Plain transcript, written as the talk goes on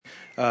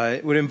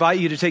I would invite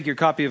you to take your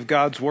copy of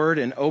God's Word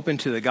and open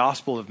to the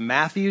Gospel of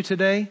Matthew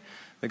today.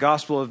 The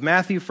Gospel of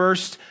Matthew,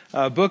 first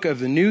book of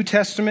the New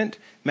Testament,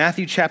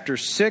 Matthew chapter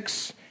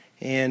 6,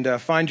 and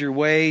find your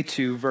way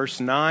to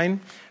verse 9.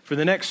 For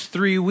the next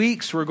 3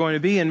 weeks, we're going to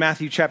be in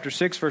Matthew chapter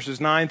 6,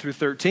 verses 9 through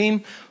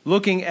 13,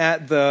 looking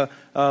at the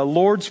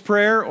Lord's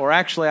Prayer, or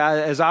actually,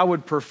 as I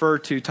would prefer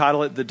to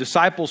title it, the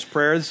Disciples'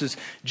 Prayer. This is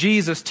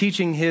Jesus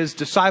teaching his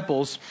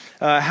disciples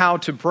how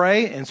to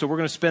pray, and so we're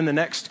going to spend the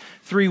next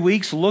 3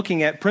 weeks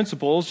looking at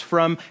principles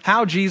from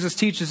how Jesus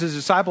teaches his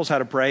disciples how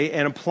to pray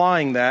and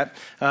applying that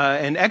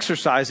and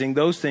exercising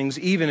those things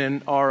even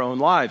in our own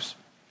lives.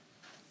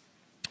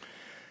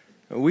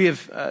 We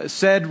have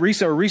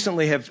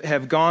recently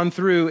have gone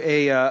through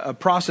a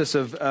process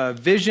of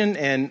vision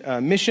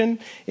and mission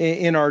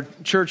in our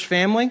church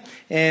family,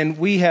 and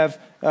we have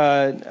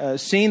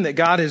seen that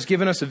God has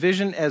given us a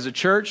vision as a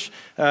church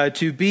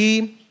to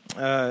be,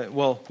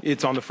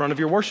 it's on the front of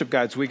your worship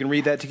guide, so we can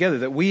read that together,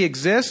 that we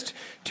exist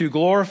to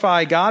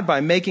glorify God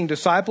by making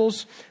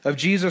disciples of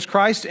Jesus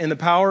Christ in the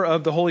power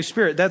of the Holy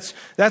Spirit. That's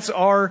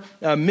our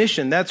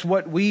mission. That's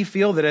what we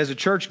feel that as a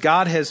church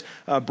God has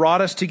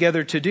brought us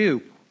together to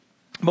do.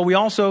 But we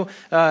also,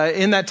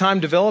 in that time,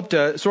 developed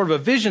a sort of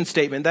a vision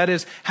statement. That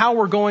is how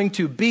we're going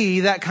to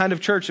be that kind of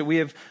church that we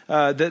have,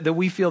 that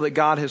we feel that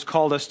God has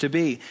called us to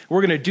be. We're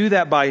going to do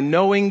that by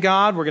knowing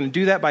God. We're going to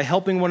do that by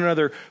helping one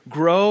another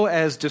grow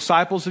as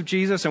disciples of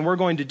Jesus. And we're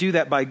going to do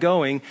that by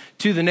going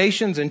to the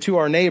nations and to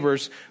our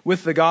neighbors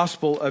with the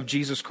gospel of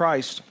Jesus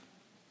Christ.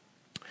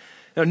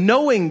 Now,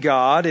 knowing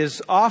God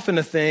is often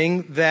a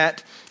thing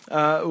that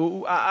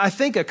I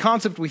think a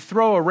concept we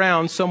throw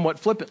around somewhat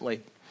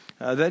flippantly.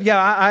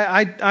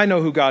 I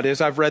know who God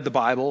is. I've read the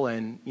Bible,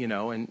 and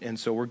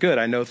so we're good.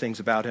 I know things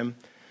about him.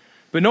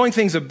 But knowing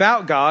things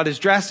about God is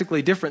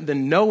drastically different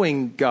than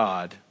knowing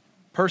God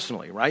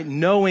personally, right?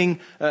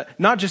 Knowing,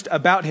 not just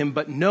about him,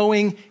 but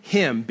knowing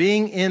him,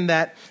 being in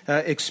that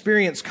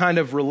experience kind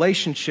of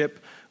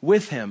relationship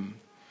with him.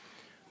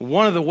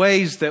 One of the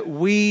ways that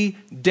we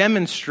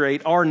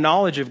demonstrate our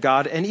knowledge of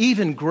God and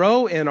even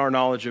grow in our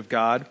knowledge of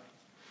God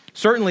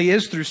certainly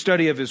is through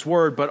study of his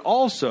word, but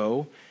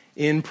also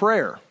in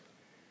prayer.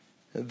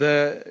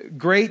 The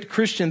great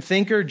Christian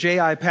thinker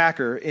J.I.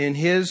 Packer, in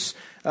his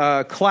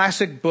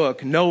classic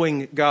book,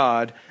 Knowing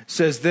God,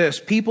 says this: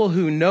 people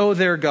who know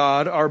their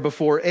God are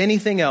before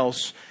anything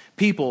else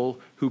people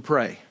who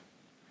pray.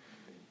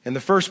 And the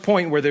first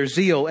point where their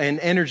zeal and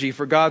energy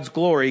for God's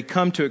glory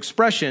come to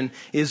expression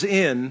is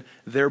in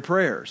their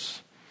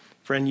prayers.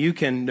 Friend, you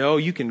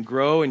can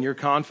grow in your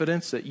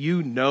confidence that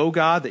you know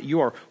God, that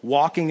you are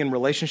walking in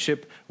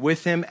relationship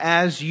with him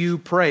as you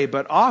pray.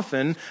 But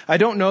often, I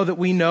don't know that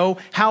we know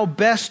how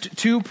best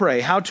to pray,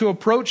 how to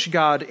approach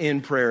God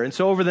in prayer. And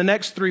so over the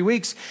next 3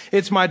 weeks,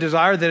 it's my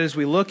desire that as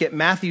we look at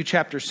Matthew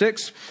chapter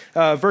 6,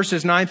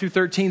 verses 9 through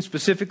 13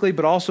 specifically,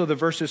 but also the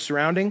verses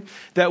surrounding,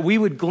 that we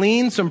would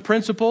glean some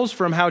principles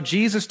from how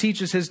Jesus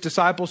teaches his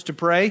disciples to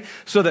pray,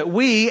 so that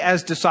we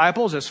as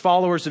disciples, as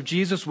followers of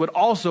Jesus, would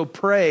also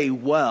pray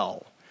well.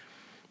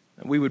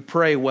 We would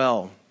pray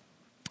well.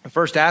 The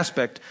first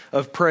aspect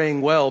of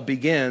praying well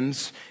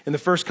begins in the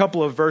first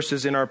couple of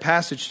verses in our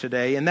passage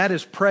today, and that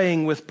is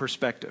praying with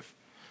perspective.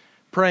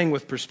 Praying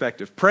with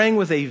perspective. Praying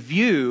with a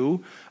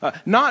view,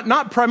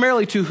 not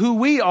primarily to who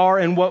we are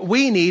and what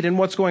we need and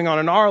what's going on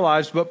in our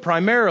lives, but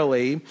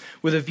primarily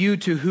with a view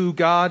to who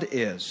God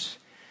is.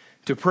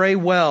 To pray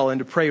well and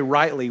to pray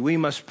rightly, we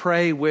must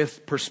pray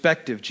with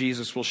perspective,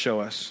 Jesus will show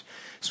us.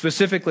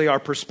 Specifically, our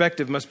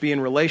perspective must be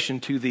in relation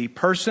to the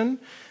person,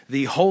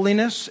 the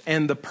holiness,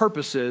 and the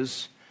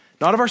purposes,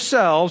 not of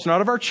ourselves, not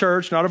of our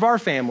church, not of our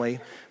family,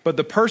 but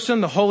the person,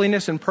 the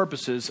holiness, and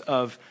purposes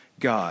of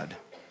God.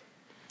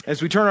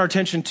 As we turn our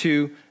attention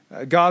to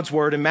God's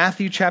Word in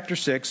Matthew chapter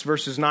 6,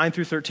 verses 9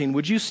 through 13,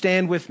 would you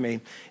stand with me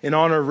in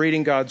honor of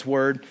reading God's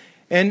Word?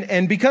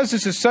 And because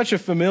this is such a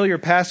familiar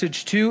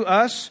passage to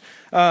us,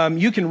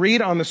 you can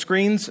read on the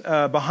screens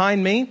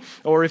behind me,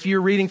 or if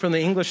you're reading from the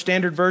English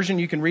Standard Version,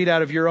 you can read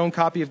out of your own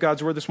copy of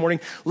God's Word this morning.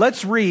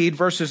 Let's read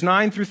verses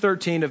 9 through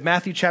 13 of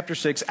Matthew chapter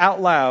 6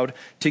 out loud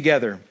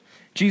together.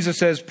 Jesus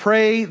says,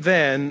 "Pray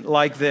then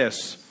like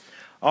this: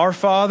 Our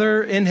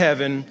Father in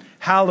heaven,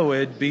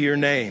 hallowed be your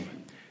name.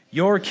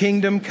 Your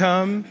kingdom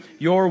come,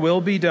 your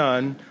will be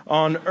done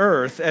on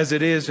earth as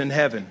it is in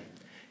heaven.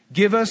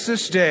 Give us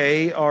this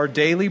day our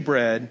daily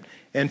bread,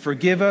 and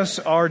forgive us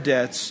our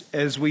debts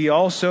as we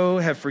also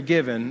have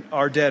forgiven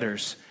our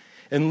debtors.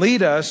 And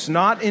lead us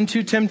not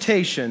into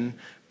temptation,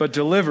 but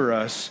deliver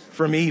us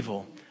from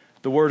evil."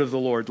 The word of the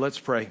Lord. Let's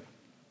pray.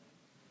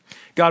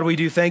 God, we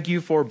do thank you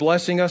for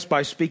blessing us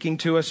by speaking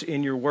to us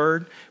in your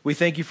word. We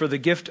thank you for the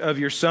gift of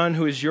your Son,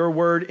 who is your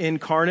word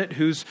incarnate,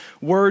 whose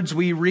words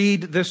we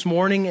read this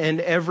morning and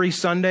every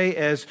Sunday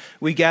as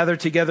we gather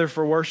together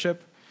for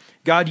worship.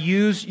 God,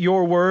 use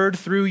your word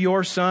through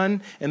your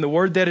Son and the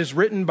word that is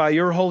written by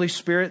your Holy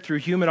Spirit through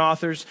human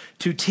authors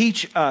to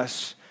teach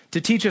us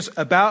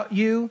about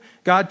you,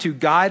 God, to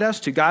guide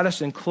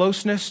us in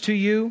closeness to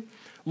you.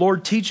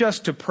 Lord, teach us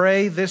to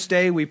pray this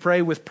day. We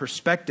pray with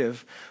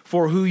perspective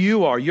for who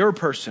you are, your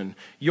person,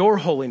 your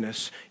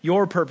holiness,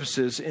 your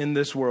purposes in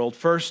this world,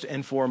 first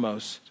and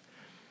foremost.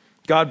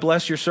 God,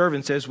 bless your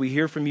servants as we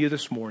hear from you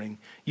this morning.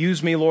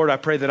 Use me, Lord. I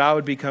pray that I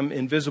would become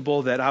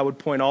invisible, that I would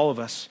point all of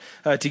us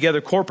together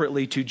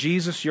corporately to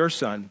Jesus, your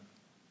Son,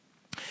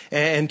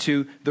 and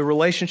to the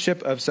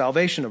relationship of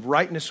salvation, of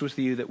rightness with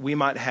you that we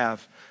might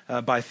have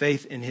by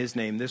faith in his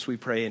name. This we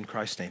pray in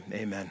Christ's name.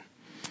 Amen.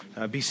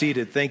 Be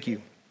seated. Thank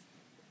you.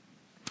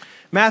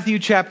 Matthew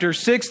chapter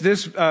 6,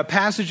 this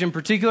passage in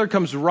particular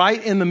comes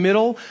right in the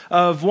middle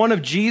of one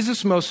of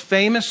Jesus' most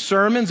famous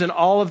sermons in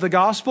all of the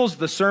Gospels,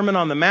 the Sermon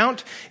on the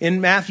Mount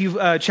in Matthew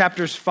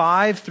chapters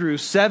 5 through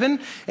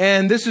 7.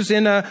 And this is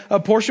in a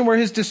portion where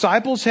his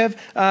disciples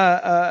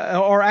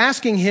are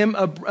asking him,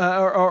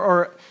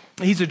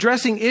 he's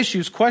addressing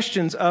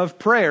questions of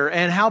prayer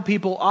and how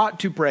people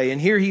ought to pray.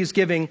 And here he's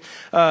giving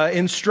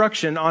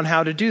instruction on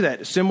how to do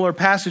that.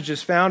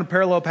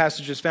 Parallel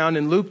passages found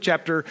in Luke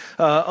chapter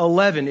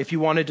 11, if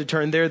you wanted to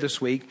turn there this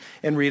week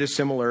and read a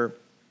similar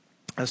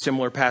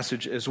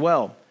passage as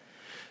well.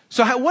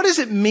 So what does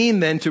it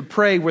mean then to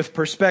pray with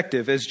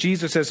perspective? As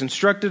Jesus has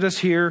instructed us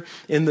here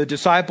in the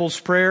disciples'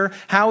 prayer,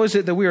 how is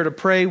it that we are to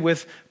pray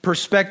with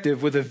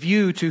perspective, with a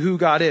view to who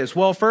God is?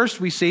 Well, first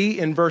we see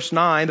in verse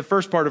 9, the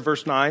first part of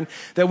verse 9,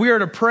 that we are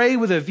to pray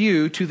with a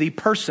view to the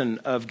person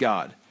of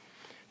God.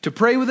 To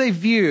pray with a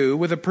view,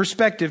 with a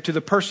perspective to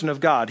the person of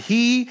God.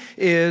 He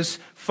is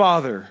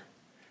Father.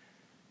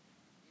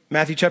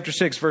 Matthew chapter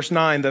 6, verse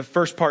 9, the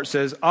first part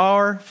says,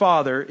 Our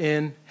Father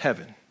in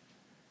heaven.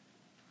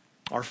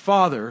 Our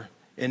Father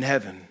in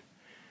heaven.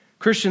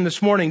 Christian,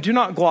 this morning, do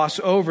not gloss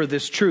over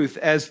this truth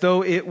as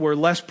though it were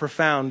less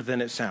profound than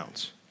it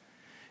sounds.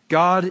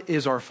 God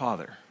is our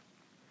Father.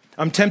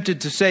 I'm tempted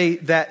to say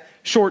that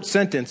short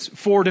sentence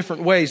 4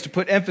 different ways to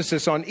put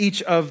emphasis on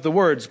each of the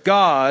words.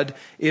 God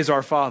is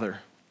our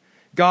Father.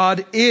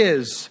 God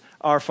is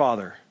our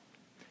Father.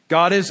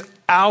 God is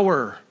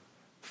our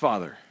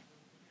Father.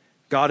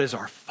 God is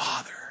our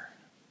Father.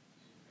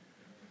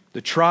 The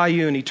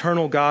triune,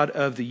 eternal God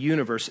of the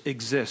universe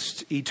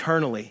exists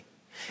eternally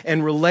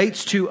and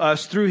relates to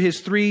us through his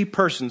 3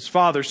 persons,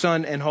 Father,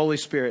 Son, and Holy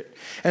Spirit.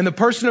 And the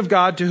person of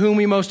God to whom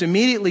we most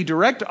immediately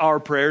direct our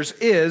prayers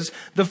is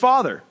the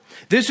Father.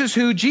 This is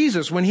who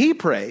Jesus, when he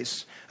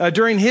prays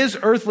during his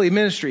earthly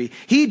ministry,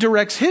 he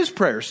directs his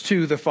prayers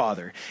to the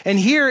Father. And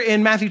here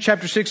in Matthew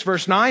chapter 6,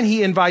 verse 9,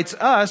 he invites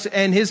us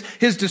and his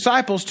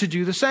disciples to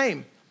do the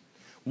same.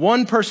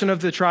 One person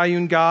of the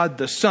triune God,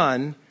 the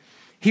Son,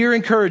 here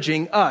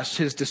encouraging us,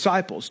 his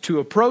disciples, to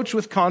approach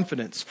with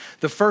confidence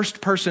the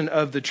first person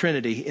of the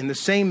Trinity in the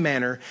same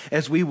manner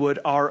as we would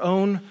our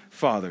own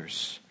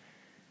fathers.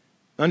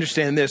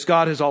 Understand this,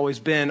 God has always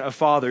been a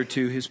father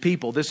to his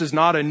people. This is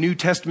not a New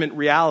Testament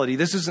reality.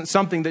 This isn't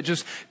something that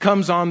just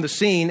comes on the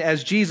scene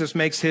as Jesus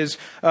makes his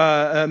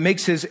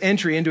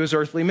entry into his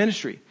earthly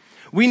ministry.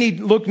 We need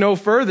look no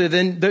further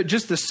than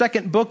just the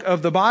second book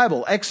of the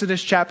Bible,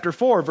 Exodus chapter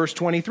 4, verse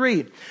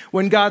 23,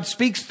 when God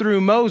speaks through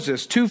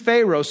Moses to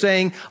Pharaoh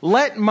saying,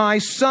 Let my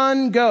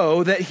son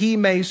go that he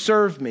may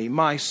serve me.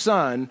 My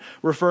son,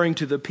 referring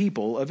to the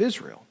people of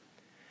Israel.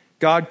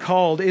 God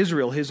called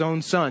Israel his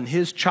own son,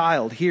 his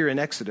child here in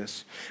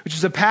Exodus, which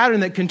is a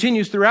pattern that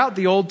continues throughout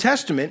the Old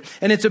Testament.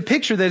 And it's a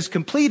picture that is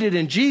completed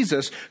in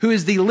Jesus, who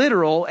is the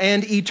literal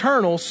and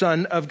eternal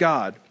Son of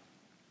God.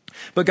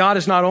 But God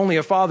is not only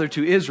a father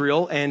to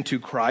Israel and to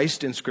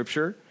Christ in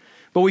Scripture,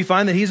 but we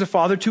find that he's a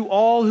father to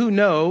all who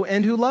know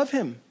and who love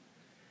him.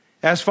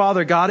 As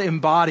Father, God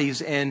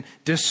embodies and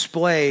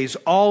displays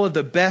all of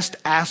the best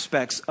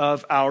aspects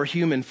of our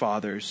human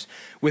fathers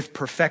with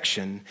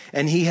perfection,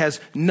 and he has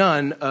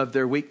none of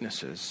their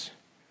weaknesses.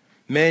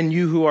 Men,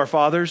 you who are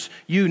fathers,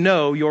 you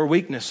know your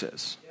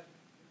weaknesses.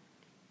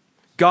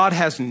 God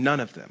has none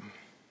of them.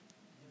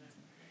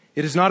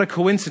 It is not a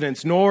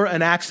coincidence nor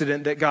an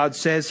accident that God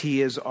says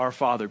he is our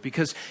Father,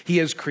 because he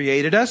has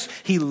created us,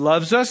 he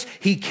loves us,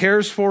 he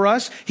cares for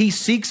us, he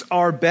seeks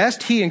our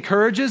best, he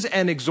encourages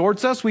and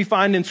exhorts us. We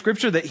find in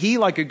Scripture that he,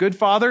 like a good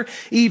father,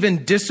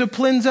 even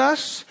disciplines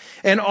us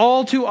and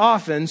all too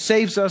often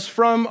saves us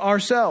from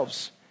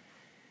ourselves.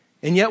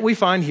 And yet we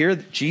find here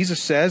that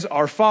Jesus says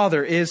our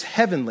Father is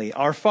heavenly,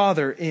 our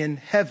Father in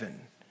heaven.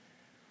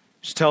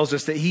 Which tells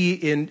us that he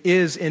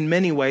is in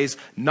many ways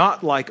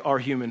not like our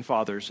human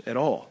fathers at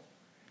all.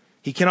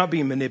 He cannot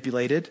be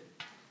manipulated.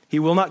 He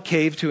will not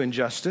cave to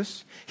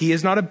injustice. He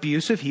is not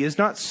abusive. He is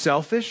not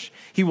selfish.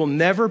 He will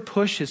never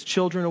push his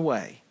children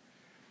away.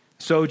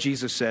 So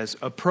Jesus says,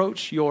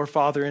 approach your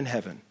Father in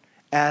heaven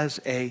as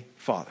a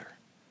father.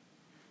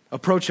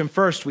 Approach him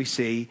first, we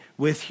see,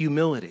 with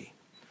humility.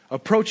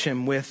 Approach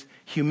him with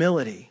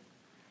humility.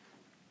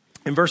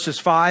 In verses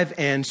 5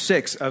 and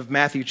 6 of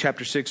Matthew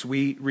chapter 6,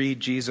 we read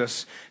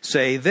Jesus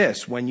say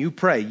this, when you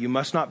pray, you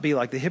must not be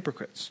like the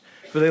hypocrites,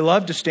 for they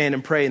love to stand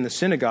and pray in the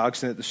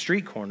synagogues and at the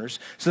street corners,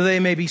 so they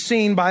may be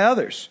seen by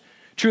others.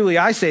 Truly,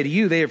 I say to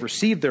you, they have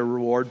received their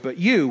reward, but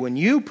you, when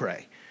you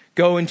pray,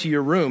 Go into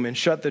your room and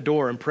shut the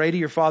door and pray to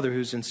your Father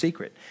who's in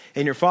secret.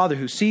 And your Father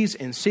who sees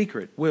in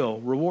secret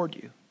will reward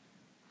you.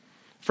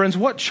 Friends,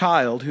 what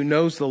child who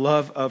knows the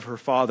love of her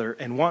father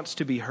and wants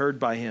to be heard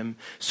by him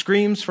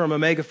screams from a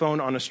megaphone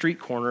on a street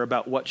corner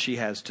about what she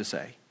has to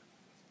say?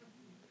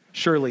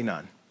 Surely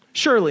none.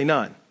 Surely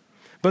none.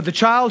 But the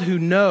child who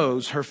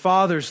knows her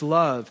father's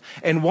love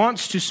and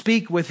wants to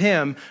speak with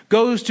him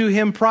goes to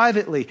him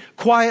privately,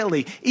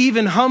 quietly,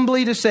 even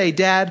humbly to say,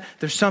 Dad,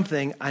 there's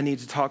something I need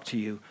to talk to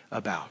you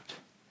about.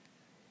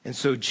 And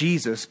so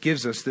Jesus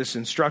gives us this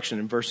instruction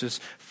in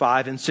verses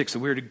 5 and 6 that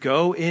we're to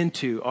go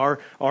into our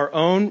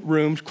own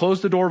rooms,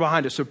 close the door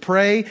behind us. So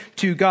pray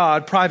to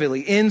God privately,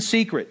 in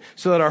secret,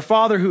 so that our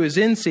Father who is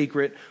in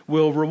secret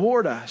will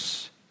reward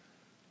us.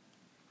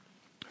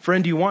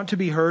 Friend, do you want to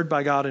be heard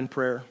by God in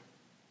prayer?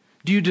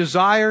 Do you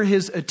desire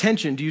his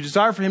attention? Do you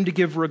desire for him to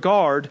give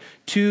regard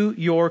to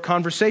your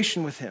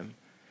conversation with him?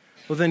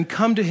 Well, then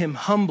come to him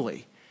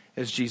humbly,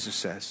 as Jesus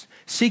says,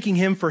 seeking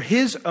him for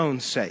his own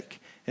sake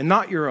and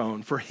not your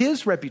own, for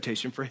his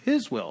reputation, for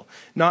his will,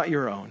 not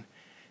your own.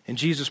 And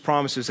Jesus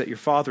promises that your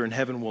Father in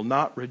heaven will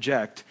not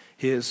reject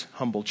his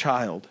humble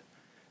child.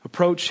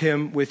 Approach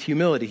him with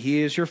humility.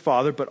 He is your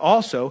Father, but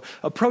also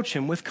approach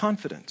him with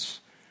confidence.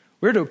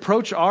 We're to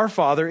approach our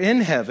Father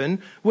in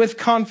heaven with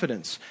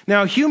confidence.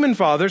 Now, human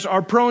fathers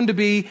are prone to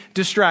be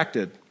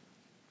distracted.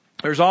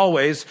 There's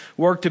always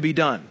work to be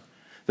done.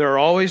 There are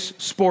always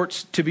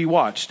sports to be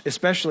watched,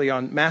 especially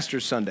on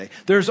Masters Sunday.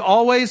 There's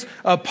always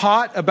a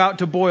pot about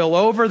to boil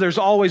over. There's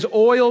always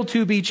oil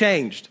to be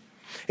changed.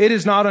 It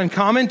is not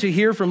uncommon to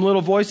hear from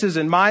little voices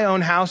in my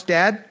own house,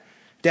 Dad,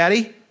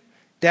 Daddy,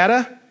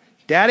 Dada,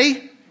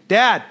 Daddy,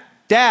 Dad,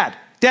 Dad,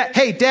 Dad,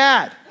 hey,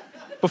 Dad,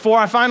 before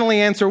I finally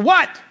answer,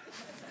 what?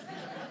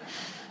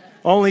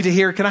 Only to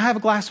hear, can I have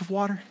a glass of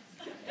water?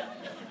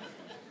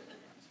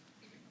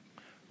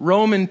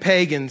 Roman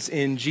pagans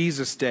in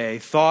Jesus' day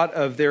thought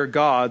of their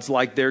gods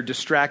like their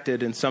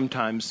distracted and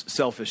sometimes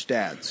selfish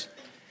dads.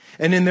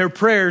 And in their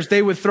prayers,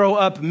 they would throw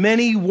up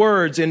many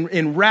words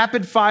in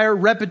rapid fire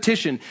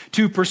repetition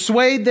to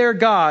persuade their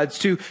gods,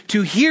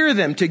 to hear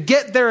them, to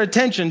get their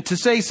attention, to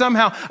say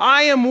somehow,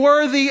 I am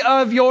worthy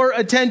of your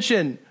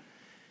attention.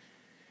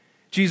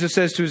 Jesus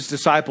says to his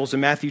disciples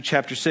in Matthew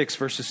chapter 6,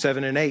 verses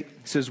 7 and 8, he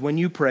says, when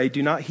you pray,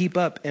 do not heap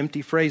up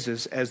empty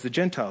phrases as the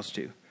Gentiles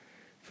do,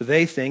 for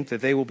they think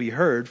that they will be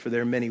heard for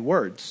their many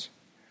words.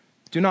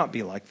 Do not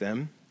be like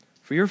them,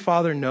 for your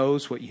Father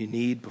knows what you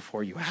need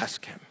before you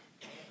ask him.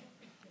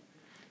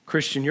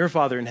 Christian, your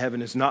Father in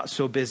heaven is not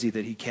so busy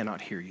that he cannot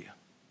hear you.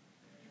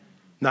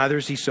 Neither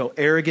is he so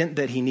arrogant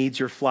that he needs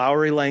your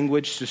flowery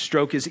language to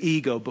stroke his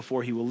ego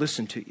before he will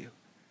listen to you.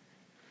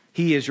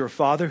 He is your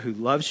Father who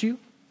loves you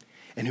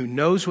and who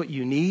knows what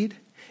you need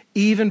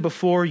even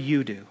before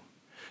you do.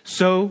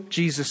 So,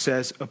 Jesus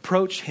says,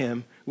 approach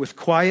him with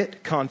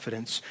quiet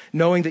confidence,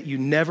 knowing that you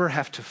never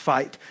have to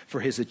fight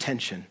for his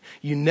attention.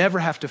 You never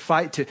have to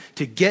fight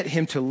to get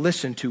him to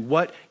listen to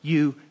what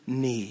you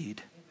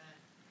need.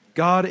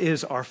 God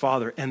is our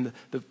Father, and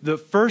the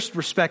first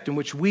respect in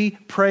which we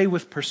pray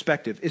with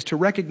perspective is to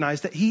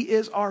recognize that he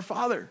is our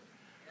Father,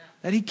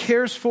 that he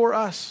cares for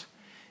us.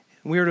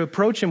 We are to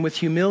approach him with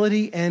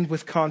humility and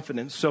with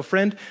confidence. So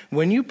friend,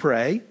 when you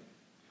pray,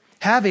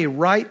 have a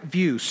right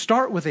view.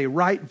 Start with a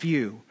right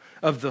view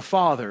of the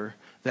Father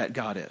that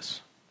God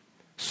is.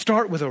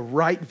 Start with a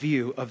right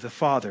view of the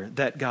Father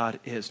that God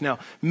is. Now,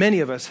 many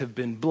of us have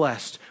been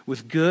blessed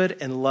with good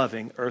and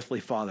loving earthly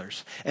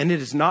fathers. And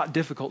it is not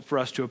difficult for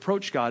us to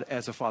approach God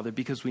as a father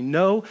because we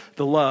know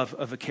the love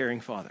of a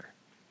caring father.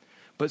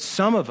 But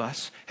some of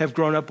us have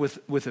grown up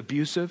with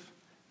abusive,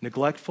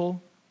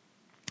 neglectful,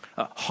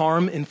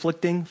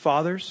 harm-inflicting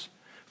fathers.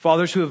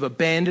 Fathers who have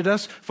abandoned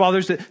us.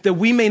 Fathers that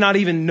we may not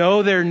even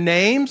know their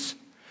names.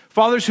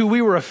 Fathers who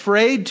we were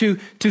afraid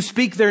to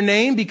speak their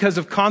name because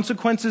of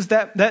consequences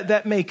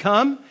that may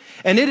come.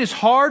 And it is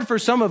hard for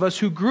some of us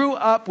who grew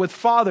up with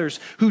fathers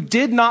who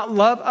did not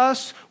love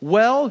us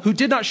well, who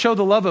did not show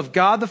the love of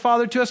God the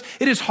Father to us.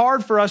 It is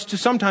hard for us to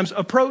sometimes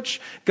approach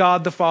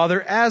God the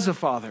Father as a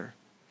father.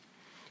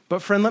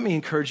 But friend, let me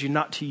encourage you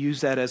not to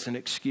use that as an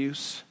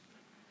excuse.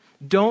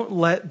 Don't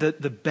let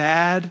the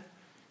bad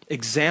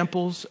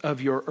examples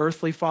of your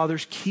earthly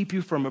fathers keep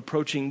you from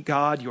approaching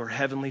God, your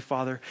heavenly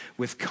Father,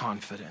 with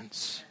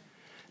confidence.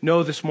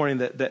 Know this morning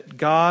that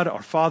God,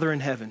 our Father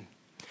in heaven,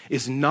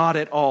 is not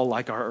at all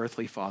like our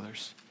earthly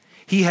fathers.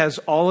 He has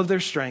all of their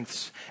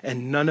strengths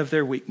and none of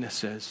their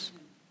weaknesses.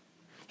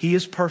 He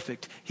is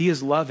perfect. He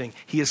is loving.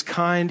 He is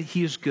kind.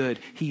 He is good.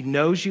 He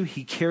knows you.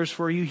 He cares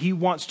for you. He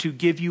wants to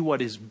give you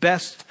what is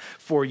best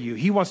for you.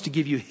 He wants to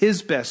give you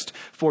his best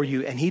for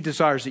you, and he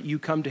desires that you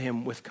come to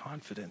him with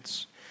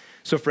confidence.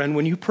 So friend,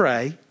 when you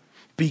pray,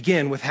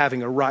 begin with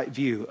having a right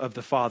view of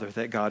the Father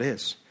that God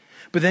is.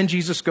 But then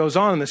Jesus goes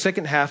on in the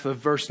second half of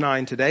verse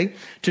 9 today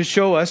to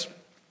show us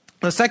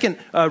the second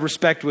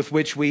respect with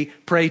which we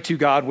pray to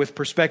God with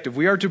perspective.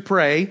 We are to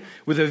pray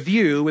with a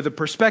view, with a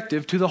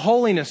perspective to the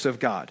holiness of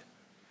God.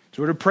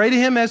 So we're to pray to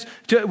him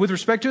with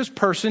respect to his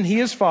person. He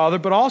is Father,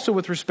 but also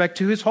with respect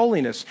to his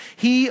holiness.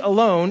 He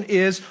alone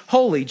is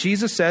holy.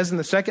 Jesus says in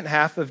the second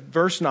half of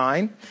verse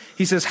 9,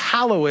 he says,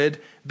 hallowed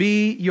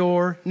be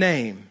your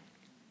name.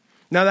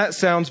 Now that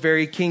sounds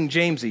very King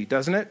Jamesy,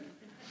 doesn't it?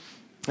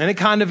 And it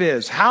kind of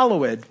is.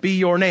 Hallowed be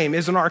your name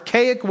is an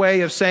archaic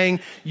way of saying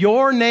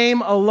your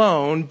name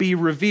alone be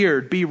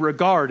revered, be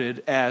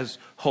regarded as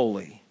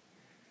holy.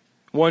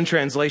 One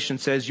translation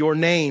says your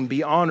name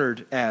be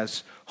honored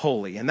as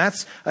holy. And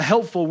that's a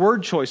helpful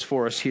word choice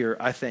for us here,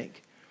 I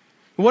think.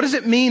 What does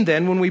it mean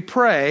then when we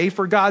pray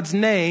for God's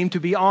name to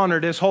be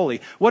honored as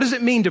holy? What does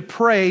it mean to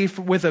pray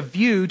with a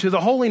view to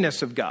the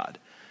holiness of God?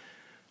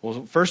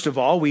 Well, first of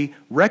all, we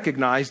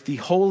recognize the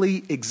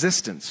holy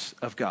existence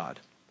of God.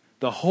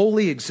 The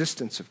holy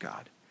existence of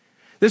God.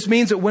 This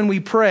means that when we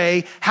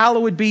pray,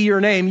 hallowed be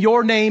your name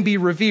be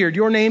revered,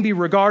 your name be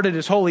regarded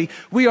as holy,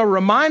 we are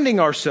reminding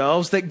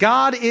ourselves that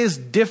God is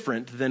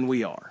different than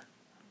we are.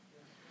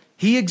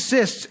 He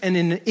exists in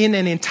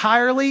an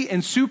entirely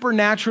and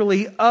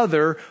supernaturally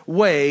other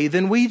way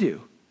than we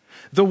do.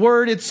 The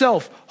word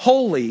itself,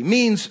 holy,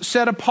 means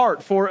set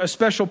apart for a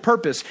special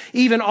purpose,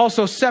 even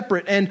also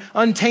separate and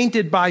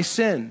untainted by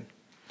sin.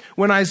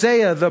 When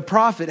Isaiah the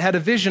prophet had a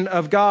vision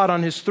of God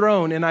on his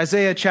throne in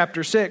Isaiah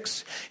chapter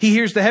 6, he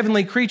hears the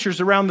heavenly creatures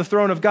around the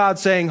throne of God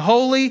saying,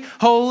 holy,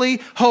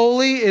 holy,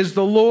 holy is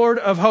the Lord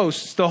of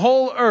hosts. The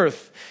whole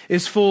earth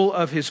is full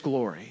of his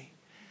glory.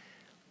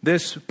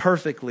 This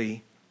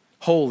perfectly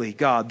holy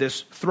God,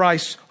 this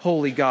thrice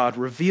holy God,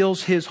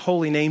 reveals his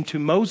holy name to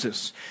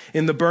Moses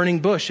in the burning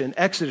bush in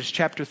Exodus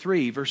chapter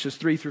 3, verses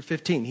 3 through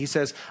 15. He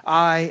says,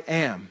 I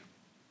am.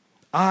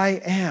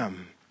 I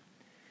am.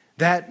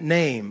 That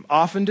name,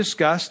 often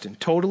discussed and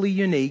totally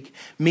unique,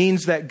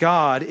 means that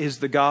God is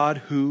the God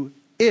who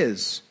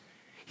is.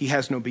 He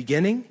has no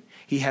beginning.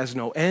 He has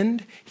no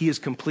end. He is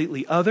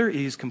completely other.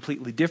 He is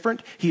completely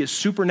different. He is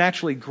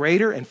supernaturally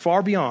greater and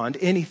far beyond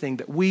anything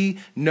that we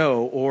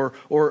know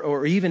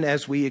or even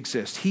as we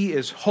exist. He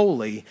is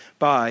holy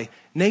by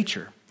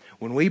nature.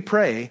 When we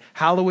pray,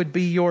 hallowed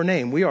be your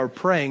name, we are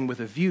praying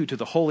with a view to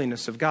the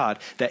holiness of God,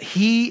 that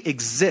he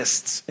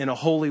exists in a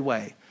holy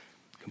way,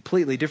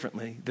 completely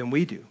differently than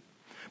we do.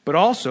 But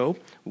also,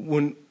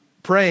 when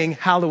praying,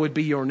 hallowed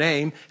be your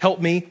name, help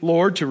me,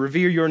 Lord, to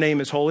revere your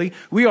name as holy,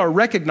 we are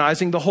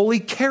recognizing the holy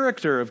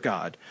character of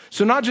God.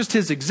 So not just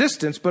his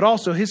existence, but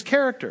also his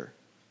character.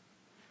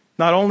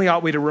 Not only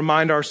ought we to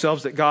remind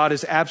ourselves that God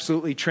is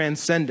absolutely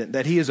transcendent,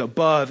 that he is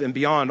above and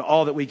beyond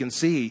all that we can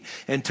see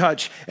and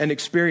touch and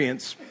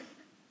experience,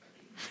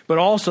 but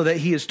also that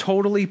he is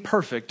totally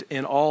perfect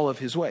in all of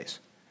his ways.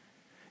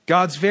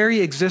 God's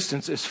very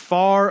existence is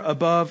far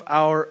above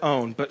our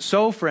own, but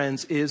so,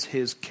 friends, is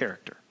his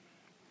character.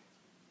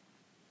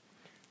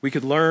 We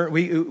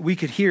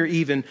could here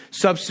even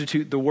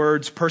substitute the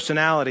words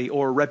personality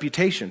or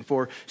reputation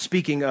for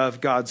speaking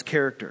of God's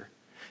character.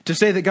 To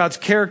say that God's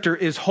character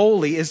is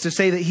holy is to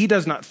say that he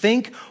does not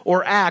think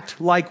or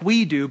act like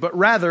we do, but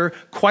rather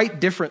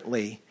quite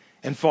differently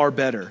and far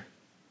better.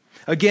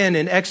 Again,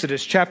 in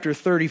Exodus chapter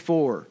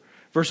 34,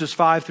 verses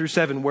 5 through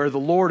 7, where the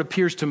Lord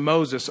appears to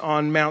Moses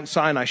on Mount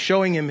Sinai,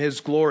 showing him his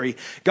glory.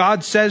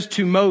 God says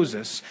to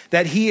Moses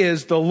that he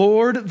is the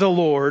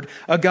Lord,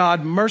 a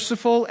God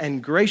merciful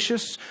and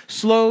gracious,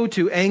 slow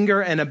to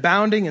anger and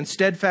abounding in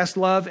steadfast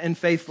love and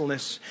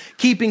faithfulness,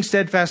 keeping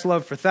steadfast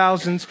love for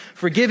thousands,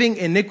 forgiving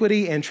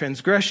iniquity and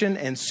transgression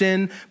and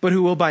sin, but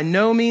who will by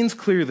no means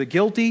clear the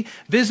guilty,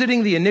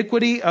 visiting the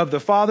iniquity of the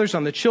fathers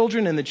on the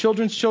children and the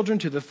children's children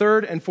to the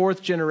third and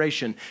fourth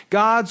generation.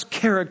 God's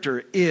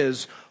character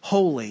is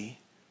holy.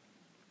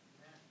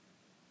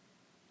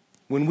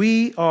 When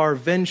we are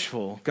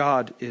vengeful,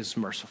 God is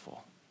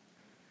merciful.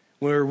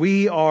 Where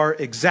we are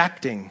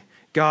exacting,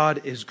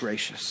 God is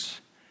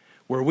gracious.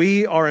 Where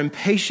we are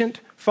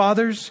impatient,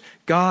 fathers,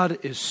 God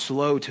is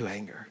slow to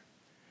anger.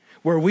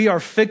 Where we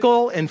are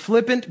fickle and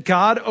flippant,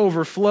 God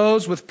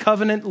overflows with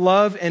covenant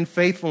love and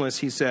faithfulness,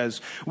 he says.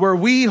 Where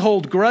we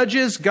hold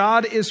grudges,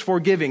 God is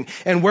forgiving.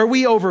 And where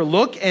we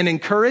overlook and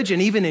encourage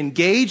and even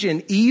engage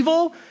in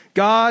evil,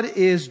 God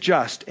is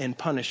just and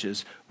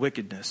punishes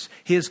wickedness.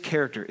 His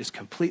character is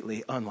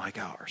completely unlike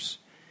ours.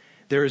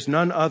 There is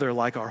none other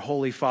like our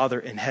Holy Father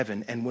in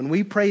heaven. And when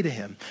we pray to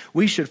him,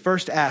 we should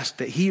first ask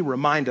that he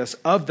remind us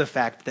of the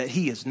fact that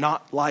he is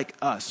not like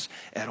us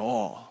at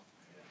all.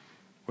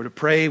 We're to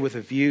pray with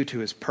a view to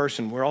his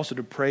person. We're also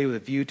to pray with a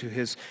view to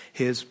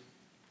his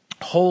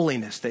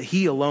holiness, that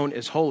he alone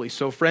is holy.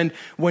 So friend,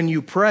 when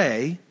you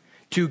pray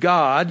to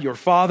God, your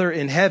Father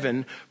in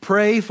heaven,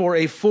 pray for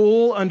a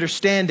full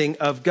understanding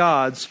of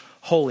God's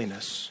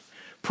holiness.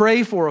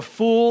 Pray for a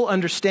full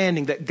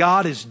understanding that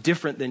God is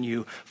different than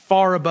you,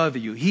 far above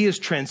you. He is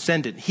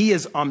transcendent. He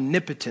is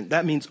omnipotent.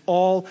 That means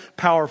all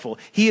powerful.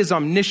 He is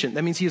omniscient.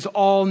 That means he is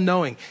all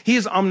knowing. He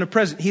is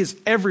omnipresent. He is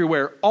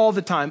everywhere, all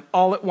the time,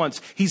 all at once.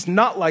 He's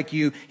not like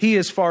you. He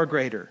is far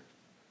greater.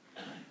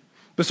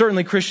 But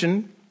certainly,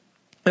 Christian,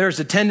 there's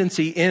a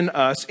tendency in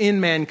us, in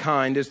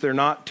mankind, is there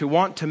not, to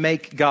want to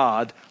make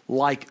God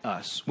like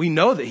us. We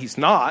know that he's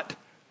not.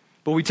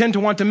 But we tend to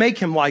want to make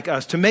him like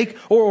us, to make,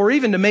 or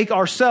even to make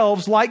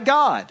ourselves like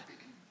God.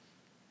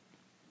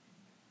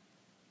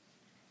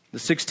 The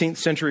 16th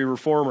century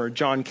reformer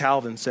John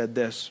Calvin said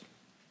this: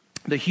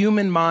 "The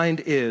human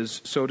mind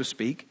is, so to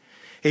speak,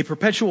 a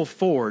perpetual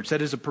forge,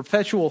 that is, a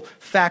perpetual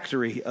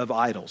factory of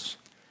idols.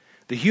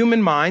 The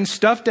human mind,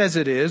 stuffed as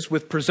it is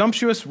with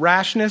presumptuous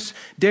rashness,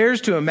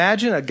 dares to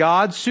imagine a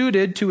God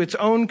suited to its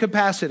own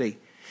capacity.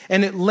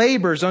 And it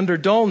labors under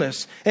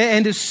dullness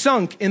and is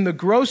sunk in the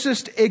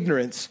grossest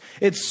ignorance.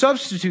 It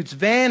substitutes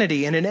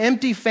vanity and an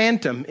empty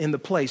phantom in the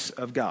place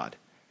of God.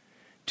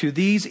 To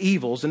these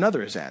evils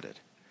another is added.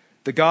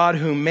 The God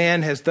whom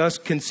man has thus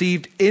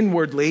conceived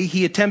inwardly,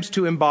 he attempts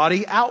to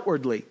embody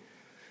outwardly.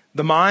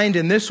 The mind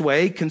in this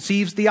way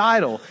conceives the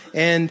idol,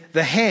 and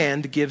the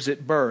hand gives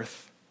it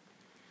birth.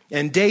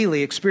 And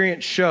daily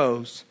experience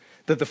shows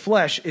that the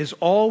flesh is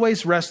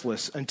always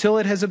restless until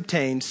it has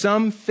obtained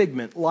some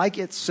figment like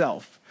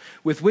itself,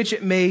 with which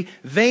it may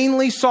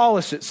vainly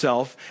solace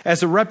itself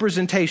as a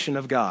representation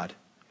of God.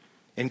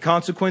 In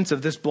consequence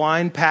of this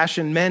blind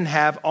passion, men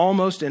have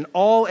almost in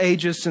all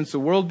ages since the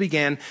world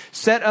began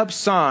set up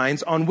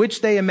signs on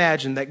which they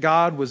imagine that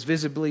God was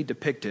visibly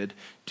depicted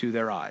to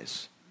their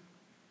eyes."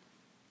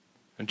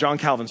 And John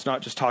Calvin's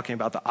not just talking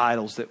about the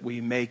idols that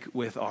we make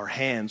with our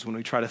hands when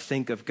we try to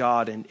think of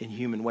God in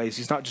human ways.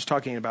 He's not just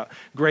talking about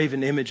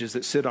graven images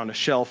that sit on a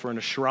shelf or in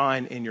a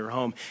shrine in your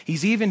home.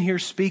 He's even here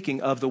speaking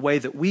of the way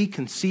that we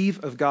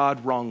conceive of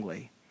God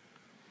wrongly.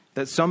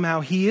 That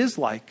somehow he is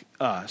like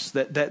us,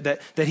 that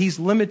he's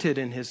limited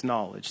in his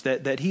knowledge,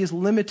 that he is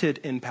limited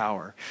in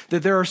power,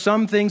 that there are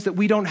some things that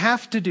we don't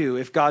have to do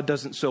if God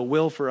doesn't so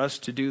will for us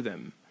to do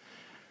them.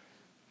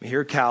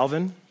 Here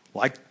Calvin,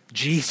 like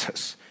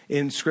Jesus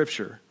in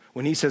Scripture,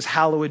 when he says,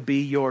 "Hallowed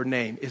be your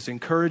name," is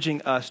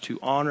encouraging us to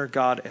honor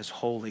God as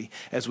holy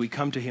as we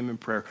come to him in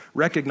prayer,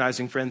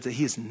 recognizing, friends, that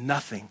he is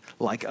nothing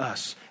like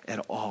us at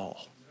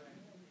all.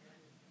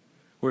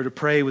 We're to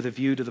pray with a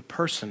view to the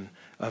person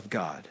of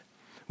God.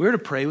 We're to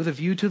pray with a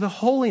view to the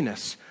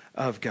holiness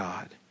of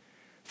God.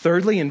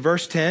 Thirdly, in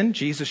verse 10,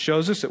 Jesus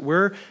shows us that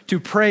we're to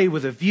pray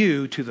with a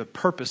view to the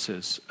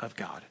purposes of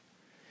God,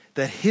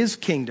 that his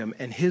kingdom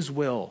and his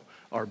will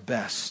are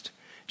best.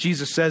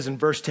 Jesus says in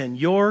verse 10,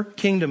 "Your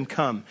kingdom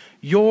come,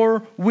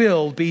 your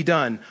will be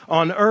done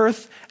on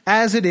earth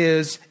as it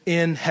is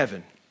in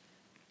heaven."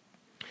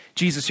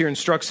 Jesus here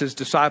instructs his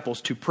disciples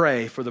to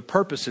pray for the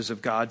purposes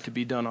of God to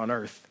be done on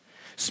earth,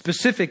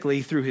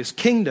 specifically through his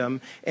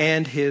kingdom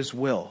and his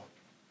will.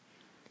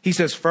 He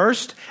says,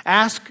 first,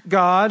 ask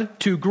God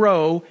to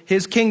grow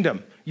his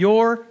kingdom.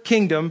 Your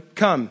kingdom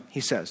come, he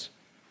says.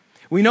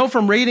 We know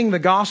from reading the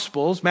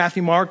Gospels,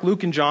 Matthew, Mark,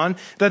 Luke, and John,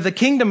 that the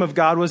kingdom of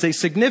God was a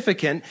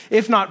significant,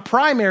 if not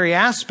primary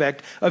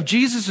aspect of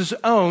Jesus'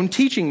 own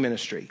teaching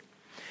ministry.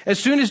 As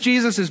soon as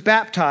Jesus is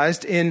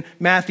baptized in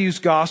Matthew's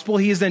Gospel,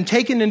 he is then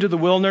taken into the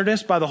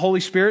wilderness by the Holy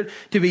Spirit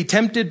to be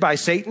tempted by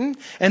Satan.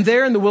 And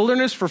there in the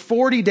wilderness for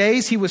 40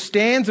 days, he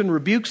withstands and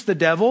rebukes the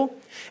devil.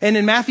 And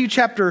in Matthew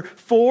chapter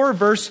 4,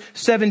 verse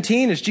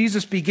 17, as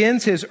Jesus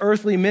begins his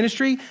earthly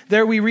ministry,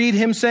 there we read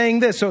him saying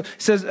this. So it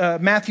says,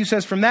 Matthew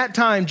says, "From that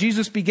time,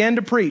 Jesus began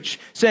to preach,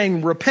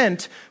 saying,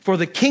 'Repent, for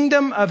the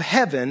kingdom of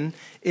heaven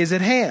is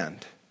at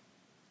hand.'"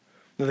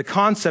 Now, the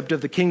concept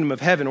of the kingdom of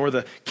heaven or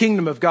the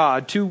kingdom of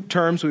God, two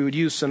terms we would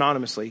use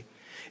synonymously,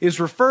 is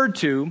referred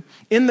to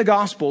in the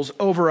Gospels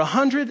over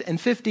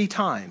 150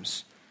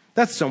 times.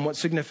 That's somewhat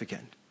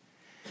significant.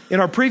 In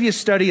our previous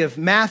study of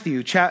Matthew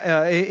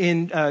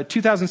in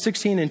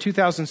 2016 and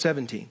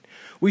 2017,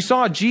 we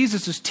saw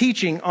Jesus'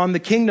 teaching on the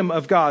kingdom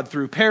of God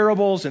through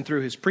parables and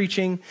through his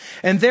preaching.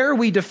 And there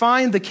we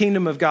defined the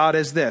kingdom of God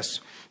as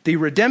this: the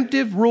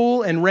redemptive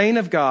rule and reign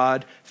of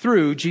God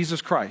through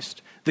Jesus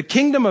Christ. The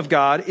kingdom of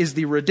God is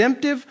the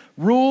redemptive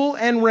rule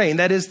and reign.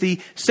 That is the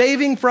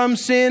saving from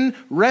sin,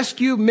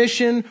 rescue,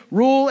 mission,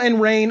 rule and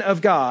reign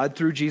of God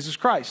through Jesus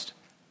Christ.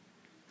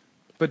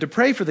 But to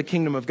pray for the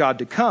kingdom of God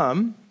to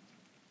come,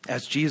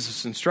 as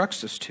Jesus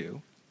instructs us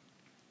to,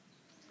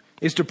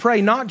 is to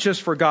pray not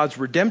just for God's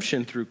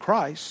redemption through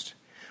Christ,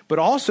 but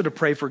also to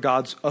pray for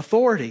God's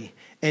authority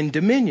and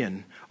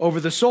dominion over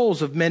the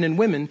souls of men and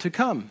women to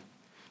come.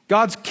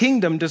 God's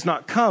kingdom does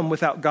not come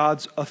without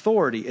God's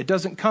authority. It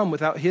doesn't come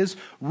without his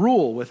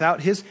rule,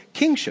 without his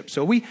kingship.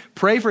 So we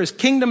pray for his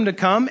kingdom to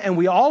come, and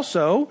we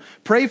also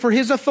pray for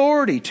his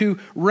authority to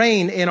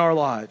reign in our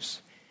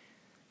lives.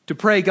 To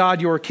pray,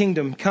 "God, your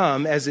kingdom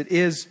come as it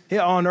is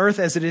on earth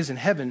as it is in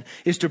heaven,"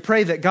 is to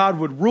pray that God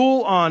would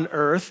rule on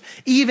earth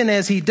even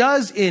as he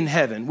does in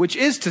heaven, which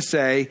is to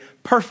say,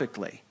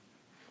 perfectly.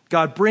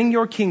 God, bring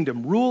your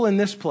kingdom, rule in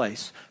this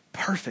place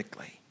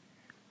perfectly.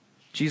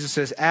 Jesus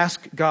says,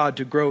 ask God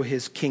to grow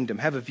his kingdom.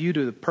 Have a view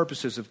to the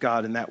purposes of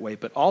God in that way,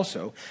 but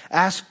also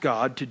ask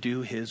God to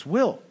do his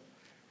will.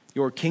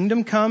 Your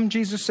kingdom come,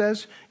 Jesus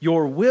says,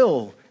 your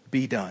will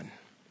be done.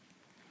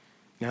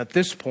 Now at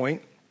this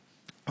point,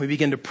 we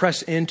begin to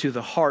press into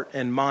the heart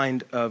and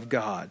mind of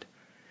God.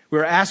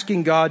 We're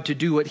asking God to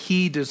do what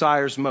he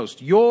desires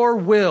most. Your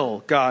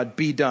will, God,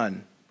 be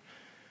done.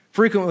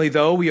 Frequently,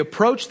 though, we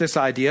approach this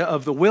idea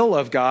of the will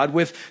of God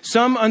with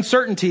some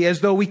uncertainty,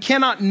 as though we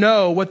cannot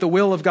know what the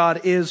will of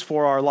God is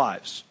for our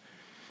lives.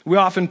 We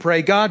often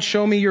pray, God,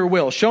 show me your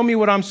will. Show me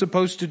what I'm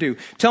supposed to do.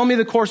 Tell me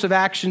the course of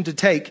action to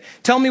take.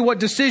 Tell me what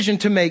decision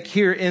to make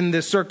here in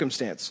this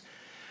circumstance.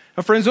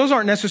 Now, friends, those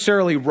aren't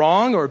necessarily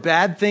wrong or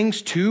bad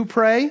things to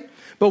pray,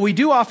 but we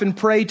do often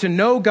pray to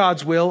know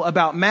God's will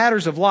about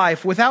matters of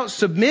life without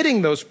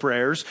submitting those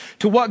prayers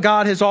to what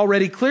God has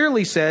already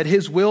clearly said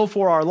his will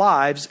for our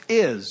lives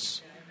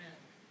is. Amen.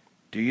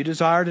 Do you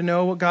desire to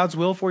know what God's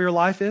will for your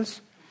life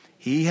is?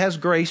 He has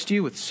graced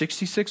you with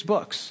 66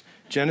 books,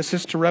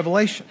 Genesis to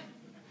Revelation,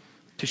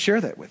 to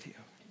share that with you.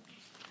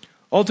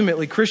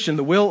 Ultimately, Christian,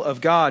 the will of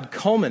God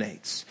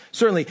culminates.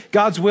 Certainly,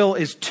 God's will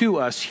is to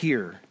us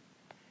here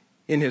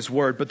in his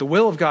word, but the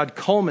will of God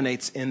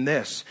culminates in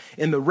this,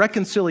 in the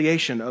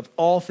reconciliation of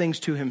all things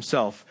to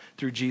himself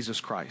through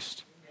Jesus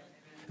Christ.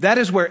 That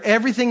is where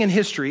everything in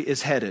history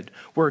is headed,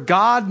 where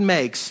God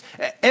makes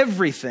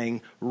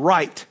everything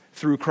right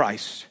through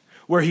Christ,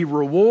 where he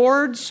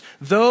rewards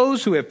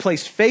those who have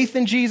placed faith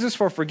in Jesus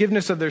for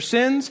forgiveness of their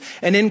sins,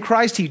 and in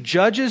Christ he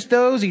judges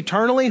those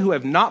eternally who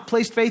have not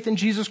placed faith in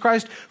Jesus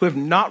Christ, who have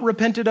not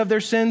repented of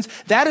their sins.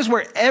 That is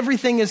where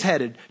everything is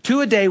headed, to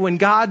a day when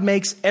God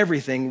makes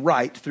everything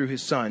right through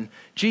his Son,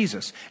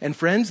 Jesus. And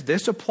friends,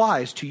 this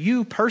applies to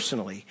you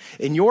personally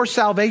in your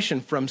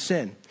salvation from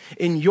sin,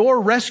 in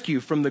your rescue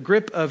from the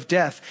grip of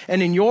death,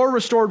 and in your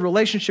restored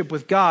relationship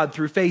with God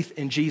through faith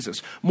in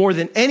Jesus. More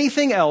than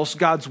anything else,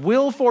 God's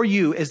will for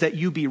you is that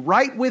you be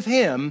right with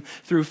him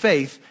through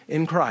faith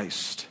in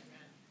Christ.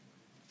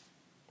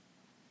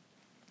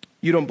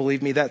 You don't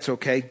believe me? That's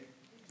okay.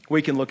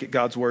 We can look at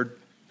God's word.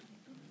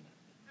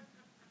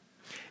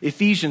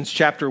 Ephesians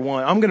chapter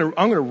 1. I'm going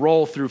to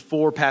roll through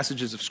 4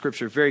 passages of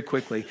scripture very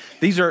quickly.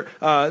 These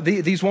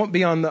won't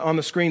be on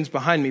the screens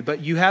behind me, but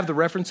you have the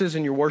references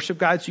in your worship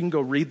guide, so you can go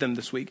read them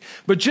this week.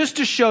 But just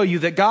to show you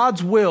that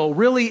God's will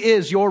really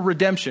is your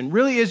redemption,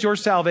 really is your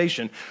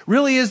salvation,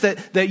 really is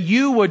that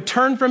you would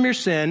turn from your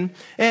sin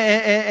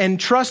and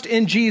trust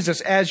in Jesus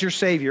as your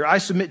Savior. I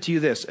submit to you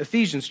this.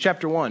 Ephesians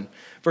chapter 1,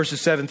 verses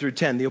 7 through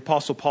 10. The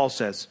Apostle Paul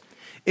says,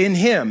 in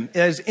him,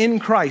 as in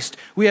Christ,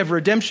 we have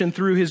redemption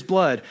through his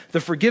blood, the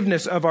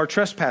forgiveness of our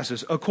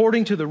trespasses,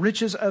 according to the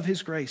riches of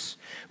his grace,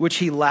 which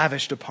he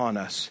lavished upon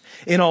us.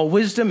 In all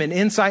wisdom and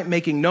insight,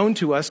 making known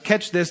to us,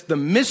 catch this, the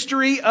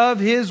mystery of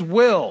his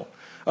will,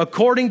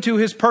 according to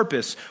his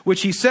purpose,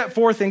 which he set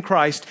forth in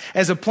Christ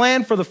as a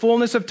plan for the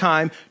fullness of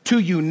time, to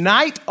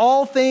unite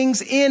all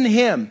things in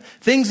him,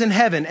 things in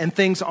heaven and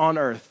things on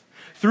earth.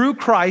 Through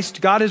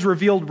Christ, God has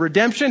revealed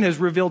redemption, has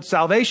revealed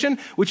salvation,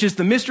 which is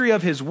the mystery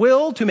of his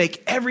will to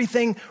make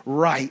everything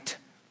right.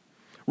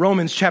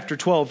 Romans chapter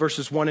 12,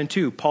 verses 1 and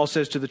 2, Paul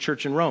says to the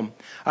church in Rome,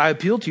 I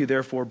appeal to you,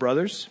 therefore,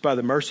 brothers, by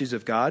the mercies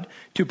of God,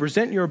 to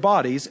present your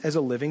bodies as a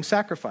living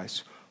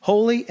sacrifice,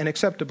 holy and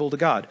acceptable to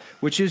God,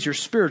 which is your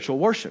spiritual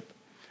worship.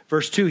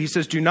 Verse 2, he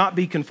says, do not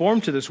be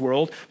conformed to this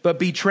world, but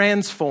be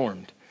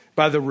transformed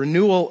by the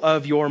renewal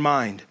of your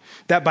mind,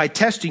 that by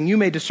testing you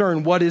may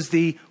discern what is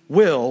the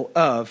will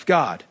of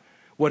God,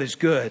 what is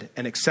good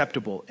and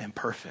acceptable and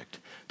perfect.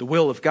 The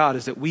will of God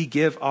is that we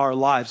give our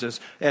lives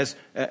as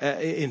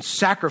in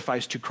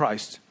sacrifice to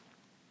Christ,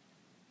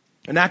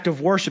 an act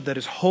of worship that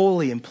is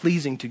holy and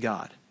pleasing to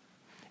God.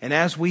 And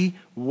as we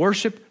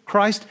worship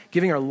Christ,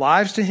 giving our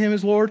lives to him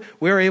as Lord,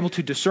 we are able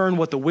to discern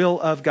what the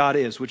will of God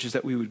is, which is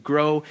that we would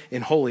grow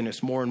in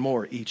holiness more and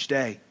more each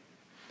day.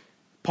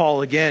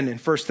 Paul, again, in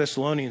 1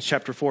 Thessalonians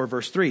chapter 4,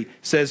 verse 3,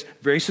 says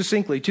very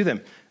succinctly to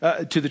them,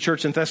 to the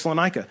church in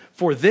Thessalonica,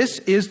 for this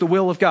is the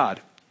will of God,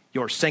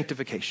 your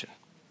sanctification.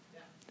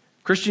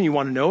 Christian, you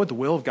want to know what the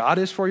will of God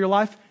is for your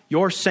life?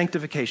 Your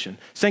sanctification.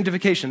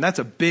 Sanctification, that's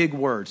a big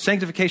word.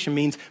 Sanctification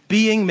means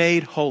being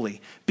made holy,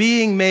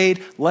 being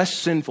made less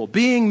sinful,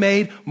 being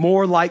made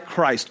more like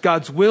Christ.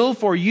 God's will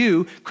for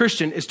you,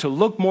 Christian, is to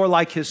look more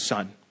like his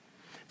Son.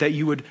 That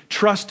you would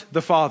trust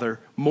the Father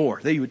more,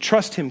 that you would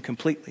trust him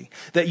completely,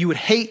 that you would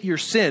hate your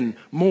sin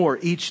more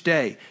each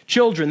day.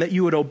 Children, that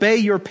you would obey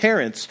your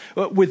parents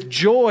with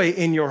joy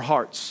in your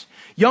hearts.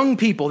 Young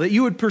people, that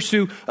you would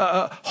pursue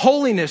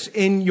holiness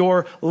in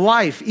your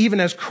life, even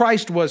as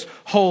Christ was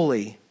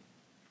holy.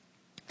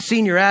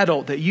 Senior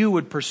adult, that you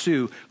would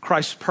pursue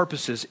Christ's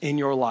purposes in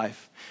your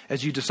life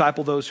as you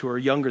disciple those who are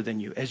younger than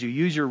you, as you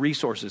use your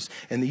resources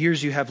and the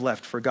years you have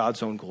left for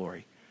God's own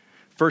glory.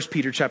 1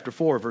 Peter chapter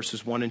 4,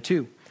 verses 1 and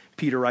 2.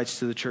 Peter writes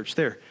to the church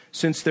there,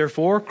 since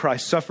therefore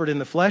Christ suffered in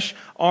the flesh,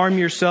 arm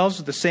yourselves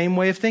with the same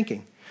way of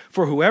thinking.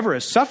 For whoever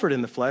has suffered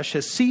in the flesh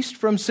has ceased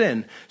from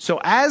sin, so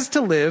as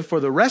to live for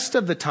the rest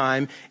of the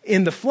time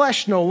in the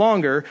flesh no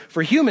longer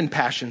for human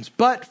passions,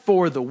 but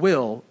for the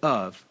will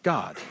of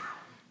God.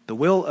 The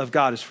will of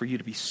God is for you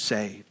to be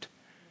saved,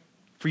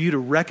 for you to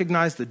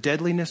recognize the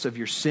deadliness of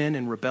your sin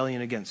and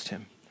rebellion against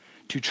him,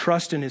 to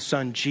trust in his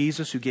Son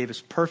Jesus, who gave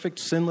his perfect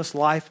sinless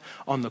life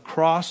on the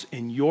cross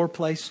in your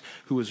place,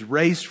 who was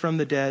raised from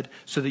the dead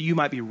so that you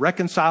might be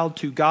reconciled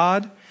to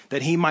God,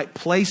 that he might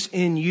place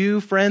in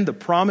you, friend, the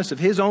promise of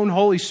his own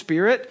Holy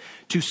Spirit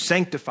to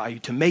sanctify you,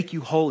 to make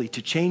you holy,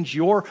 to change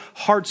your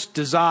heart's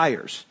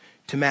desires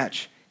to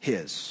match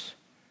his.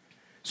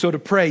 So to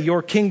pray,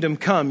 your kingdom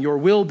come, your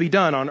will be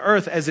done on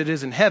earth as it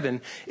is in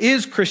heaven,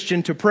 is,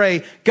 Christian, to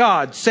pray,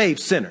 God, save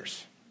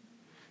sinners.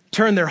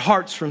 Turn their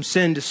hearts from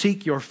sin to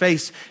seek your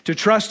face, to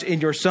trust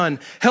in your Son.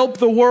 Help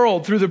the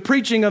world through the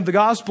preaching of the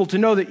gospel to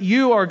know that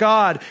you are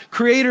God,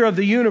 creator of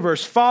the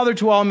universe, Father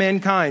to all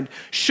mankind.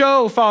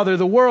 Show, Father,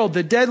 the world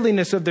the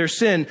deadliness of their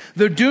sin,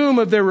 the doom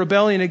of their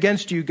rebellion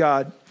against you,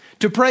 God.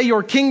 To pray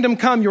your kingdom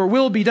come, your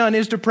will be done,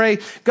 is to pray,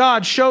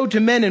 God, show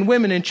to men and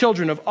women and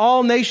children of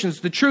all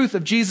nations the truth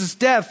of Jesus'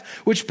 death,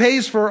 which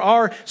pays for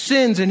our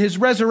sins and his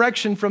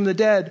resurrection from the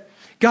dead.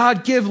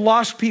 God, give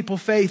lost people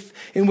faith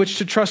in which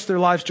to trust their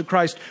lives to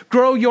Christ.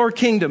 Grow your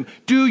kingdom,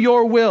 do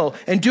your will,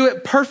 and do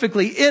it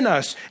perfectly in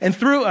us and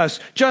through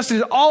us, just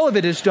as all of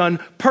it is done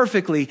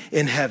perfectly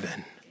in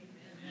heaven.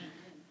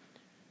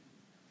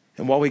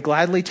 And while we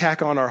gladly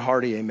tack on our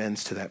hearty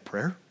amens to that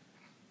prayer,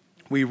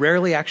 we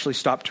rarely actually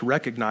stop to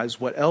recognize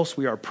what else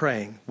we are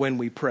praying when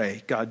we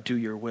pray, God, do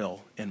your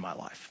will in my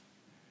life.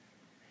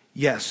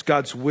 Yes,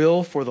 God's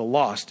will for the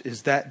lost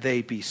is that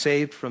they be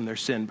saved from their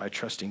sin by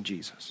trusting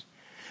Jesus.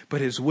 But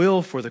his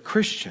will for the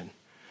Christian,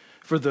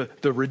 for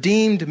the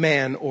redeemed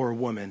man or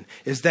woman,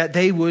 is that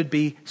they would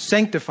be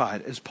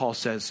sanctified, as Paul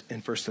says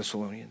in 1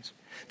 Thessalonians.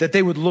 That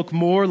they would look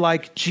more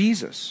like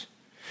Jesus.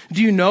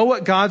 Do you know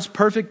what God's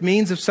perfect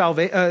means of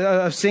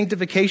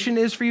sanctification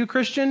is for you,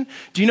 Christian?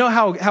 Do you know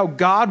how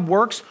God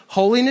works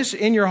holiness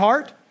in your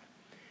heart?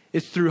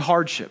 It's through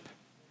hardship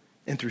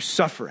and through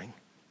suffering.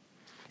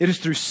 It is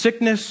through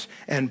sickness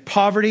and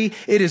poverty.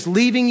 It is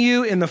leaving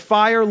you in the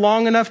fire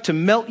long enough to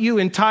melt you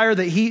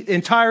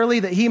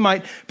entirely that he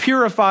might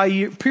purify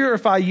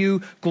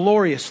you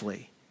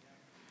gloriously.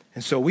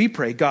 And so we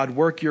pray, God,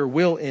 work your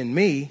will in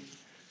me,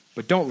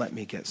 but don't let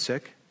me get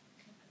sick.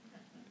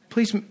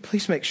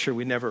 Please make sure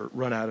we never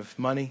run out of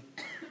money.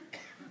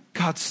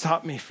 God,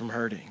 stop me from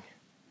hurting.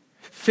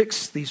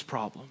 Fix these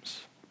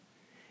problems.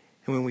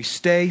 And when we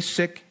stay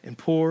sick and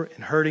poor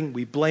and hurting,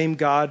 we blame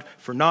God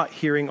for not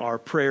hearing our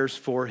prayers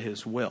for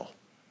his will.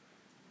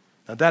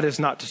 Now, that is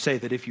not to say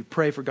that if you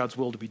pray for God's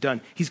will to be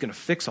done, he's going to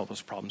fix all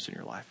those problems in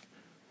your life.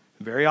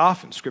 Very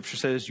often, Scripture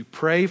says, you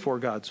pray for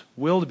God's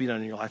will to be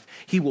done in your life,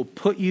 he will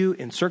put you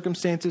in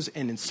circumstances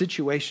and in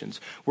situations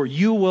where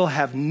you will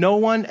have no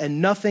one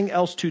and nothing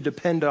else to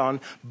depend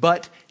on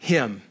but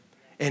him.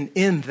 And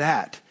in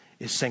that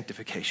is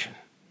sanctification.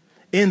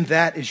 In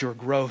that is your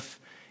growth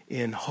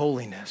in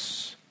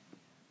holiness.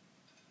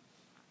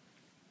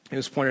 It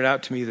was pointed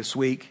out to me this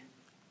week,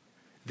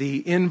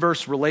 the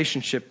inverse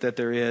relationship that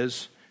there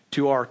is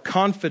to our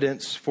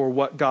confidence for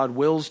what God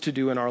wills to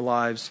do in our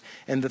lives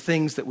and the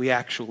things that we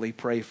actually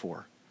pray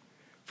for.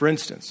 For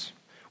instance,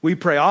 we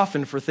pray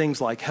often for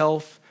things like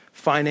health,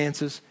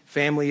 finances,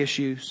 family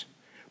issues,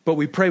 but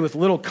we pray with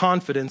little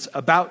confidence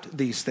about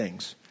these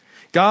things.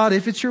 God,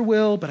 if it's your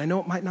will, but I know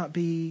it might not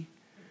be,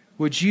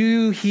 would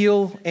you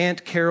heal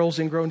Aunt Carol's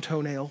ingrown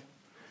toenail?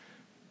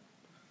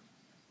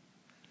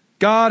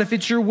 God, if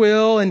it's your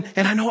will, and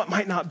I know it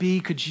might not be,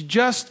 could you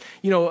just,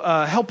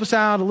 help us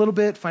out a little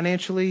bit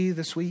financially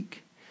this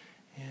week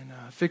and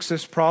fix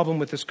this problem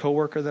with this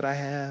coworker that I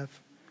have?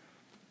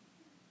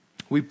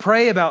 We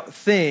pray about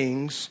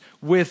things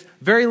with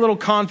very little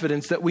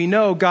confidence that we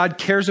know God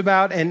cares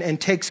about and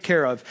takes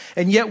care of.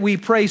 And yet we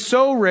pray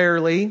so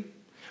rarely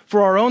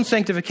for our own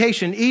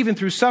sanctification, even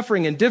through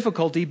suffering and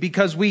difficulty,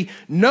 because we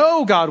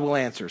know God will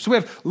answer. So we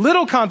have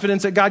little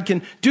confidence that God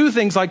can do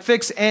things like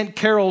fix Aunt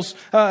Carol's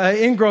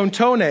ingrown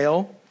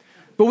toenail,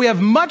 but we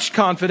have much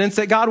confidence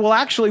that God will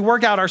actually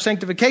work out our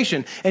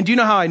sanctification. And do you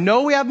know how I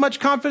know we have much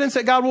confidence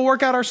that God will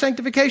work out our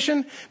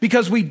sanctification?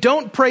 Because we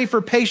don't pray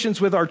for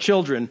patience with our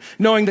children,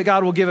 knowing that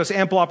God will give us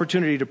ample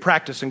opportunity to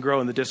practice and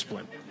grow in the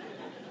discipline.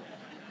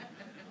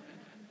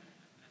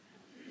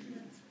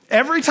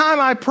 Every time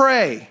I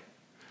pray,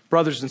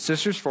 brothers and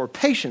sisters, for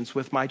patience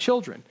with my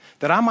children,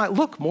 that I might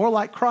look more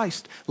like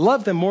Christ,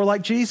 love them more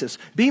like Jesus,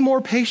 be more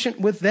patient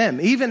with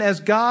them, even as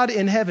God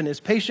in heaven is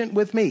patient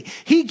with me.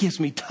 He gives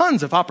me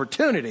tons of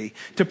opportunity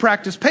to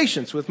practice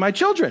patience with my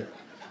children.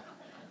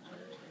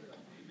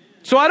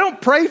 So I don't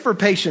pray for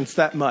patience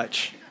that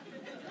much.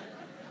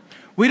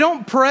 We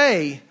don't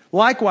pray,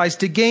 likewise,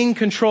 to gain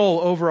control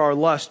over our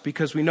lust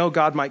because we know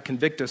God might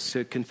convict us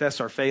to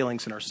confess our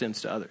failings and our sins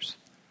to others.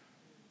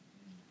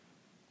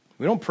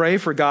 We don't pray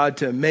for God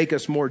to make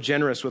us more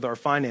generous with our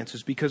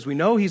finances because we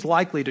know he's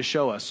likely to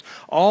show us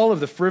all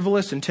of the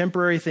frivolous and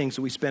temporary things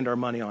that we spend our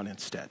money on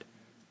instead.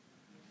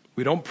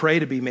 We don't pray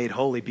to be made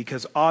holy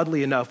because,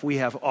 oddly enough, we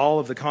have all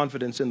of the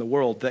confidence in the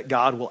world that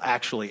God will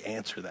actually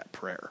answer that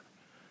prayer.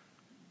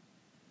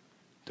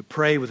 To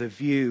pray with a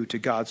view to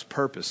God's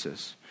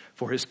purposes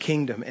for his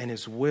kingdom and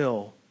his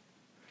will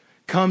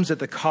comes at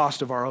the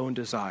cost of our own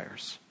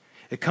desires.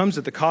 It comes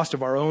at the cost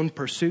of our own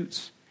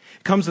pursuits.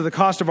 It comes at the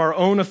cost of our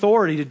own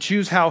authority to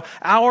choose how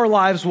our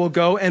lives will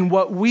go and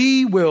what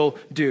we will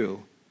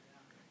do.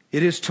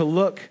 It is to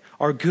look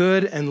our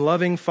good and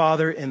loving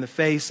Father in the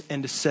face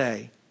and to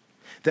say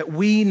that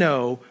we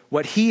know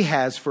what he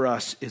has for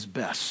us is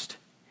best,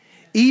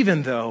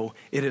 even though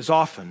it is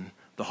often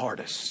the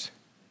hardest.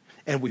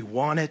 And we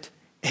want it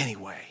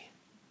anyway.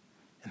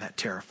 And that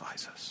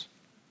terrifies us.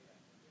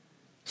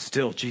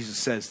 Still, Jesus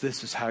says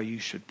this is how you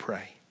should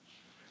pray.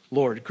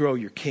 Lord, grow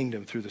your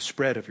kingdom through the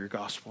spread of your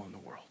gospel in the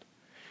world.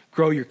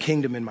 Grow your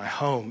kingdom in my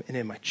home and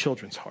in my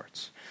children's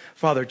hearts.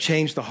 Father,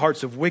 change the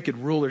hearts of wicked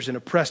rulers in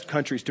oppressed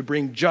countries to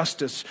bring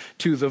justice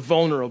to the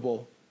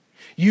vulnerable.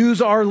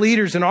 Use our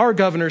leaders and our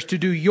governors to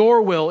do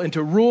your will and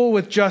to rule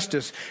with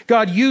justice.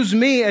 God, use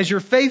me as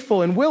your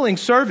faithful and willing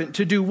servant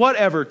to do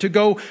whatever, to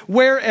go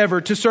wherever,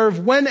 to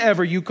serve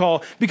whenever you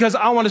call, because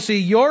I want to see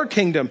your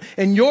kingdom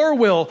and your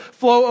will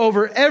flow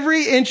over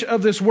every inch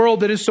of this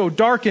world that is so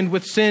darkened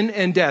with sin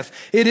and death.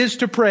 It is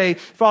to pray,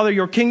 Father,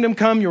 your kingdom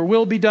come, your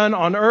will be done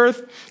on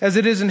earth as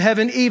it is in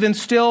heaven, even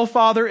still,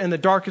 Father, in the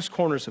darkest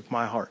corners of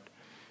my heart,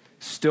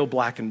 still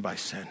blackened by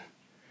sin.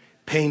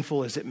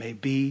 Painful as it may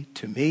be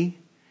to me,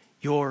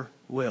 your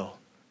will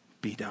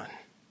be done.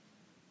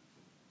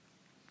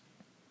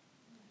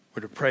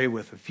 We're to pray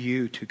with a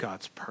view to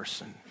God's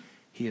person.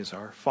 He is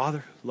our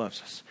Father who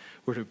loves us.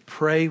 We're to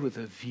pray with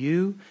a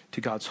view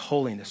to God's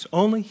holiness.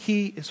 Only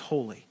he is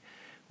holy.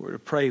 We're to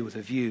pray with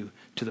a view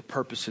to the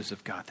purposes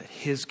of God, that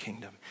his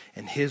kingdom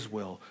and his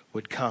will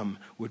would come,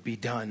 would be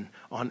done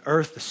on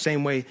earth the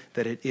same way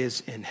that it is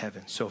in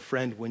heaven. So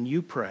friend, when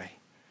you pray,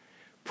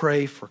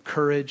 pray for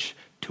courage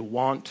to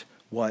want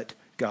what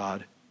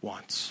God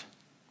wants.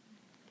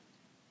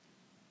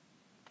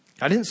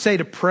 I didn't say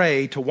to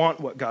pray to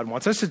want what God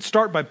wants. I said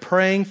start by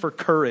praying for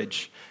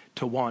courage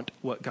to want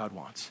what God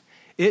wants.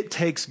 It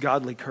takes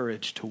godly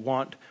courage to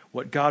want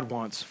what God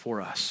wants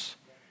for us,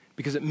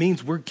 because it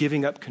means we're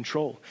giving up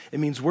control. It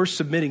means we're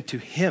submitting to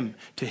him,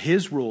 to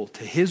his rule,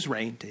 to his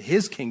reign, to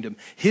his kingdom,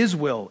 his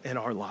will in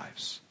our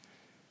lives.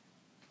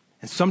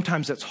 And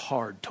sometimes that's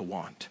hard to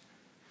want.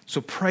 So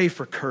pray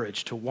for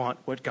courage to want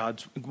what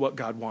God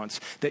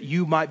wants, that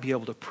you might be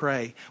able to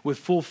pray with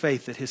full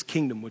faith that his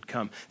kingdom would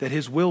come, that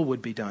his will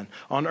would be done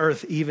on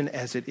earth even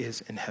as it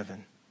is in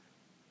heaven.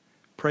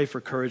 Pray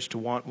for courage to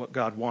want what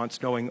God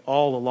wants, knowing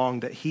all along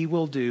that he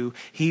will do,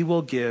 he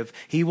will give,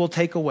 he will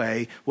take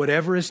away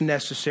whatever is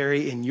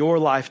necessary in your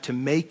life to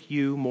make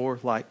you more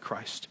like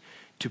Christ,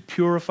 to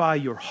purify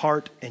your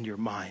heart and your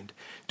mind,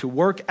 to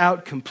work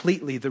out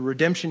completely the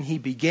redemption he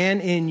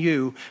began in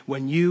you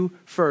when you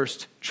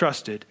first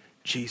trusted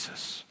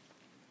Jesus.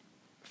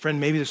 Friend,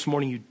 maybe this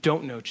morning you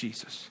don't know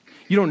Jesus.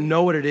 You don't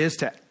know what it is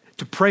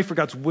to pray for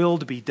God's will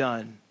to be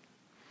done.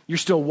 You're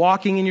still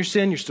walking in your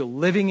sin. You're still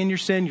living in your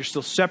sin. You're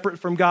still separate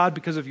from God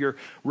because of your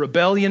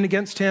rebellion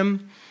against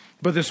him.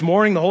 But this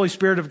morning, the Holy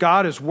Spirit of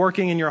God is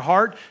working in your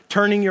heart,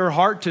 turning your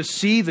heart to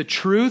see the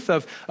truth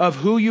of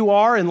who you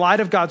are in light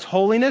of God's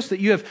holiness,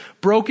 that you have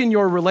broken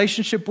your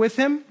relationship with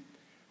him.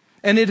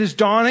 And it is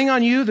dawning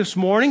on you this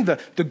morning,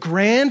 the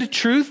grand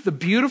truth, the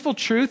beautiful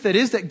truth that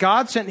is that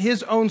God sent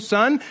his own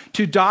son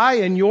to die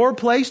in your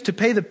place, to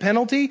pay the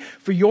penalty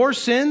for your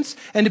sins,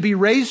 and to be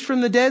raised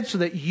from the dead so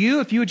that you,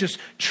 if you would just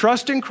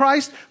trust in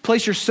Christ,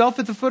 place yourself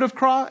at the foot of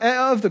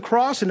the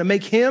cross and to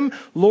make him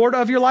Lord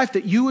of your life,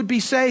 that you would be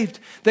saved,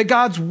 that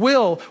God's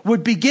will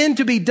would begin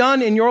to be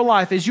done in your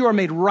life as you are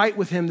made right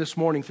with him this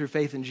morning through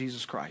faith in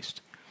Jesus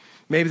Christ.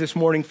 Maybe this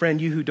morning, friend,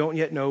 you who don't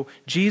yet know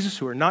Jesus,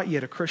 who are not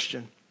yet a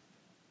Christian,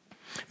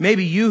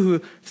 maybe you who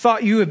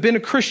thought you have been a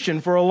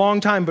Christian for a long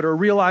time but are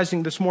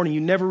realizing this morning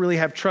you never really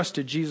have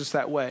trusted Jesus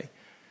that way.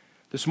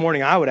 This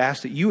morning I would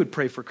ask that you would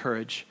pray for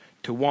courage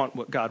to want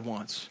what God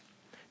wants.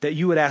 That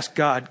you would ask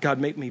God,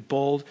 make me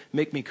bold,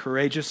 make me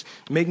courageous,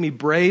 make me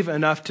brave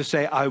enough to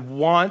say, I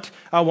want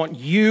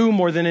you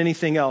more than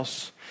anything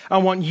else. I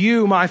want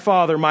you, my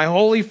Father, my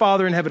Holy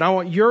Father in heaven. I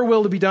want your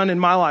will to be done in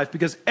my life,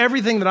 because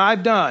everything that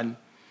I've done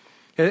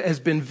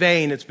has been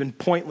vain. It's been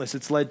pointless.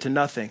 It's led to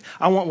nothing.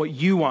 I want what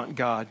you want,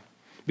 God.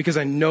 Because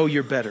I know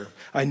you're better.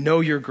 I know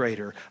you're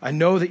greater. I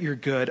know that you're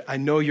good. I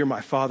know you're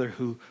my Father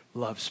who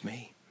loves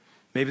me.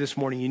 Maybe this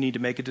morning you need to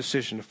make a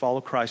decision to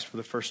follow Christ for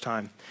the first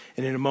time.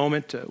 And in a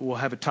moment, we'll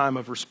have a time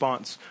of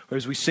response. Or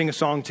as we sing a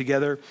song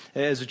together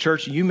as a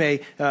church,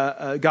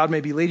 God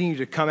may be leading you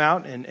to come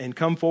out and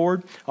come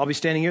forward. I'll be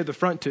standing here at the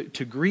front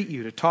to greet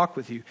you, to talk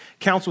with you,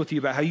 counsel with you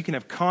about how you can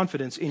have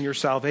confidence in your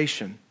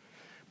salvation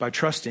by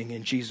trusting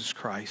in Jesus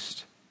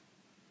Christ.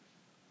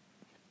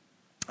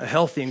 A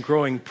healthy and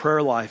growing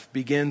prayer life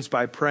begins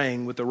by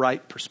praying with the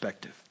right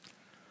perspective.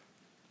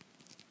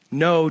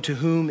 Know to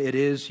whom it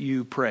is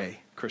you pray,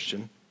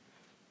 Christian.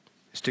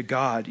 It's to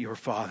God, your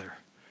Father,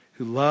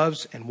 who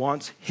loves and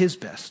wants his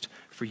best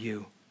for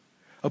you.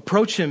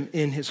 Approach him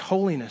in his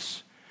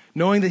holiness,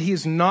 knowing that he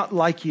is not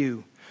like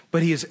you,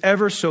 but he is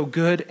ever so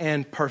good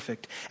and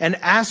perfect. And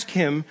ask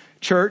him,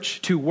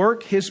 church, to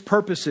work his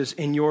purposes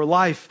in your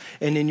life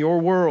and in your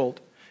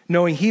world,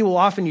 knowing he will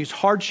often use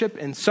hardship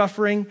and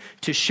suffering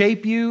to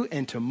shape you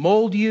and to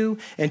mold you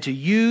and to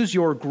use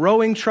your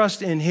growing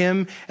trust in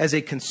him as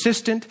a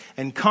consistent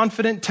and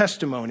confident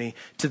testimony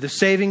to the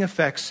saving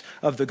effects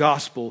of the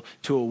gospel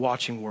to a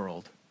watching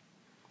world.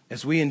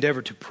 as we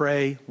endeavor to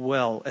pray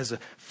well as a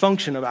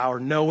function of our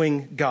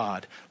knowing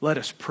God, let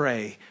us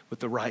pray with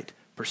the right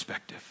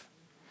perspective.